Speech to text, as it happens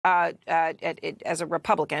as a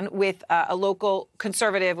Republican with a local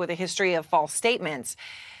conservative with a history of false statements.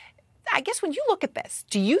 I guess when you look at this,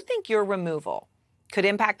 do you think your removal could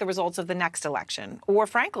impact the results of the next election, or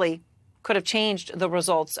frankly, could have changed the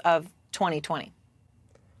results of 2020?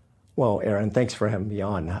 Well, Aaron, thanks for having me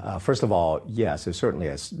on. First of all, yes, there's certainly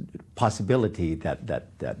a possibility that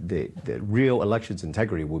the real elections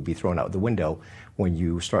integrity will be thrown out the window when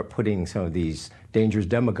you start putting some of these dangerous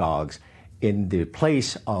demagogues in the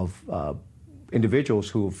place of individuals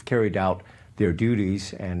who've carried out their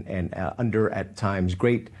duties and under, at times,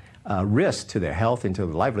 great risk to their health and to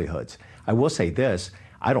their livelihoods. I will say this.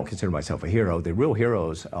 I don't consider myself a hero. The real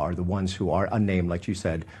heroes are the ones who are unnamed, like you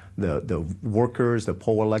said, the workers, the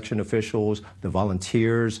poll election officials, the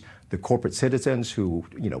volunteers, the corporate citizens who,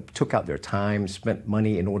 took out their time, spent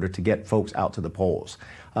money in order to get folks out to the polls.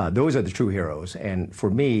 Those are the true heroes. And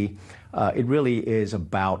for me, it really is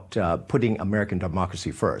about putting American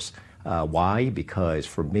democracy first. Why? Because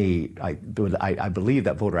for me, I believe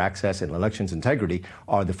that voter access and elections integrity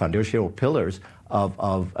are the foundational pillars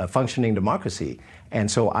of a functioning democracy. And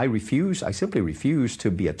so I simply refuse to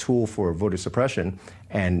be a tool for voter suppression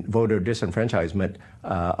and voter disenfranchisement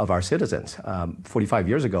of our citizens. 45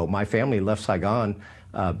 years ago, my family left Saigon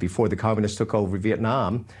before the communists took over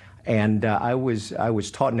Vietnam. And I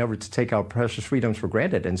was taught never to take our precious freedoms for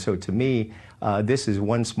granted. And so to me, this is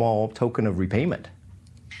one small token of repayment.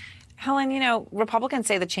 Helen, Republicans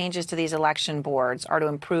say the changes to these election boards are to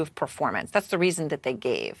improve performance. That's the reason that they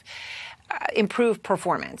gave. Improve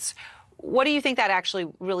performance. What do you think that actually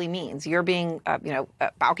really means? You're being,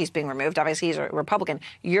 Baoky's being removed. Obviously, he's a Republican.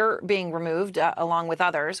 You're being removed along with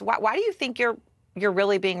others. Why do you think you're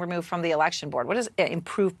really being removed from the election board? What does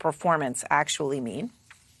improve performance actually mean?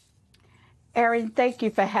 Erin, thank you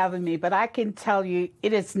for having me, but I can tell you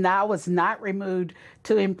was not removed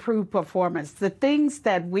to improve performance. The things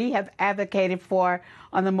that we have advocated for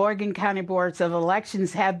on the Morgan County Boards of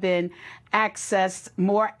Elections have been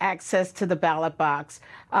more access to the ballot box,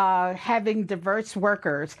 having diverse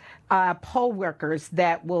workers, poll workers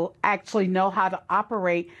that will actually know how to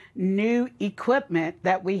operate new equipment,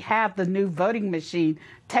 that we have the new voting machine,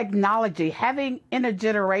 technology, having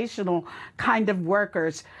intergenerational kind of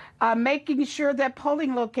workers, making sure that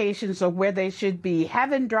polling locations are where they should be,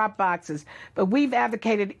 having drop boxes. But we've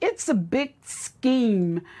advocated, it's a big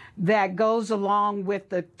scheme that goes along with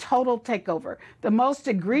the total takeover. The most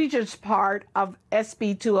egregious part of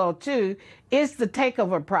SB 202 is the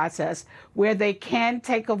takeover process, where they can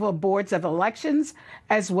take over boards of elections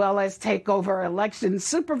as well as take over election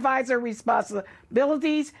supervisor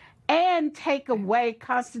responsibilities and take away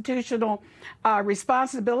constitutional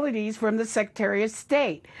responsibilities from the Secretary of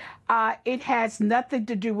State. It has nothing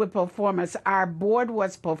to do with performance. Our board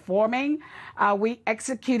was performing. We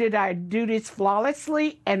executed our duties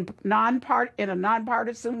flawlessly and in a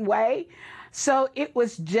nonpartisan way. So it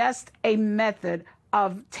was just a method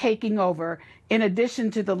of taking over. In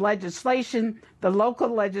addition to the legislation, the local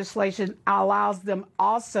legislation allows them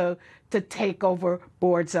also to take over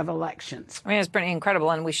boards of elections. I mean, it's pretty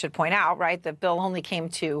incredible, and we should point out, right, the bill only came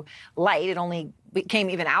to light. It only became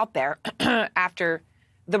even out there after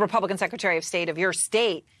the Republican Secretary of State of your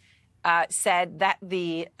state said that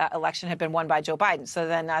the election had been won by Joe Biden. So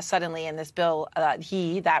then suddenly in this bill,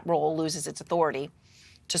 that role loses its authority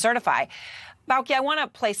to certify. Baoky, I want to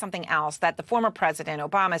play something else that the former President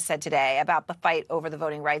Obama said today about the fight over the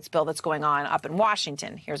voting rights bill that's going on up in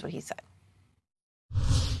Washington. Here's what he said.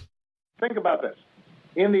 Think about this.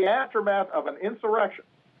 In the aftermath of an insurrection,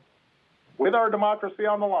 with our democracy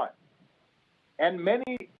on the line, and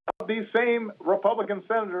many of these same Republican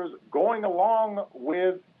senators going along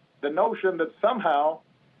with the notion that somehow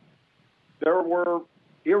there were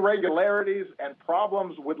irregularities and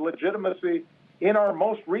problems with legitimacy in our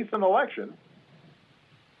most recent election,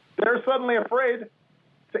 they're suddenly afraid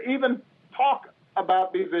to even talk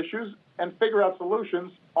about these issues and figure out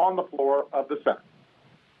solutions on the floor of the Senate.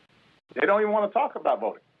 They don't even want to talk about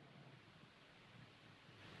voting.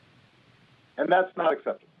 And that's not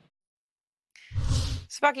acceptable.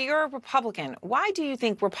 Baoky, you're a Republican. Why do you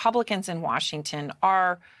think Republicans in Washington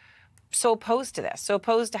are so opposed to this, so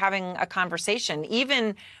opposed to having a conversation,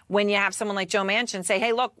 even when you have someone like Joe Manchin say,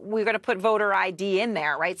 hey, look, we're going to put voter ID in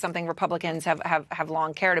there, right? Something Republicans have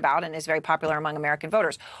long cared about and is very popular among American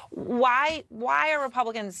voters. Why are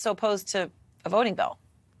Republicans so opposed to a voting bill?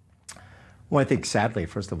 Well, I think sadly,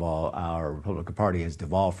 first of all, our Republican Party has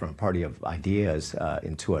devolved from a party of ideas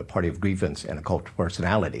into a party of grievance and a cult of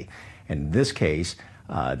personality. In this case,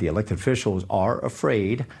 the elected officials are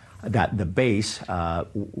afraid that the base,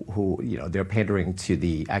 who they're pandering to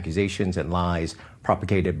the accusations and lies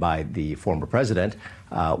propagated by the former president,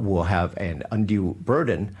 will have an undue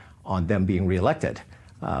burden on them being reelected.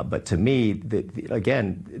 But to me,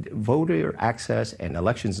 again, voter access and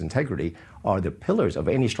elections integrity are the pillars of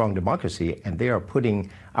any strong democracy, and they are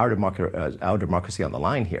putting our democracy on the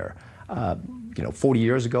line here. 40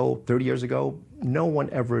 years ago, 30 years ago, no one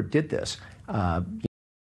ever did this.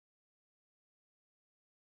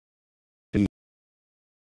 He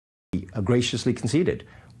graciously conceded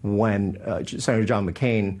when Senator John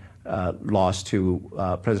McCain lost to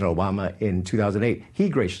President Obama in 2008. He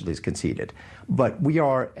graciously conceded. But we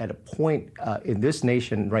are at a point in this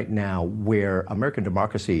nation right now where American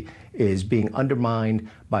democracy is being undermined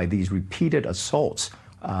by these repeated assaults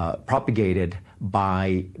propagated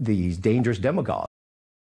by these dangerous demagogues.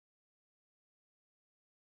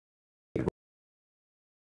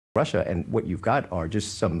 Russia, and what you've got are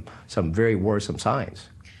just some very worrisome signs.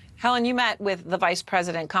 Helen, you met with the Vice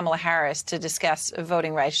President Kamala Harris to discuss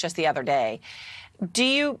voting rights just the other day. Do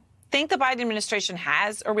you think the Biden administration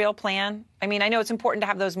has a real plan? I mean, I know it's important to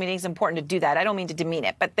have those meetings, important to do that. I don't mean to demean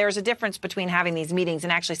it, but there's a difference between having these meetings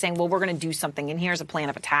and actually saying, well, we're going to do something, and here's a plan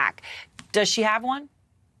of attack. Does she have one?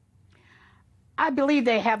 I believe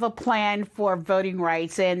they have a plan for voting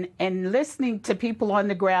rights, and listening to people on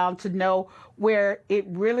the ground to know where it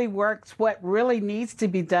really works, what really needs to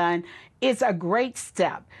be done, is a great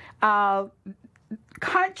step.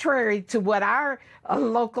 Contrary to what our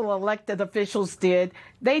local elected officials did,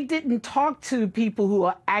 they didn't talk to people who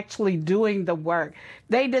are actually doing the work.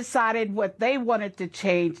 They decided what they wanted to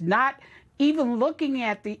change, not even looking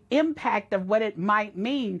at the impact of what it might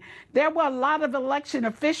mean. There were a lot of election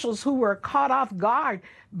officials who were caught off guard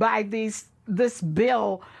by this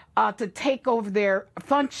bill to take over their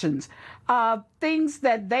functions. Things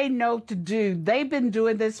that they know to do. They've been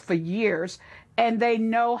doing this for years, and they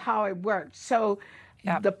know how it works. So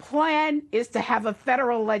the plan is to have a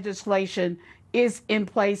federal legislation is in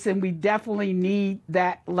place, and we definitely need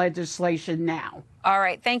that legislation now. All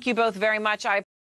right. Thank you both very much.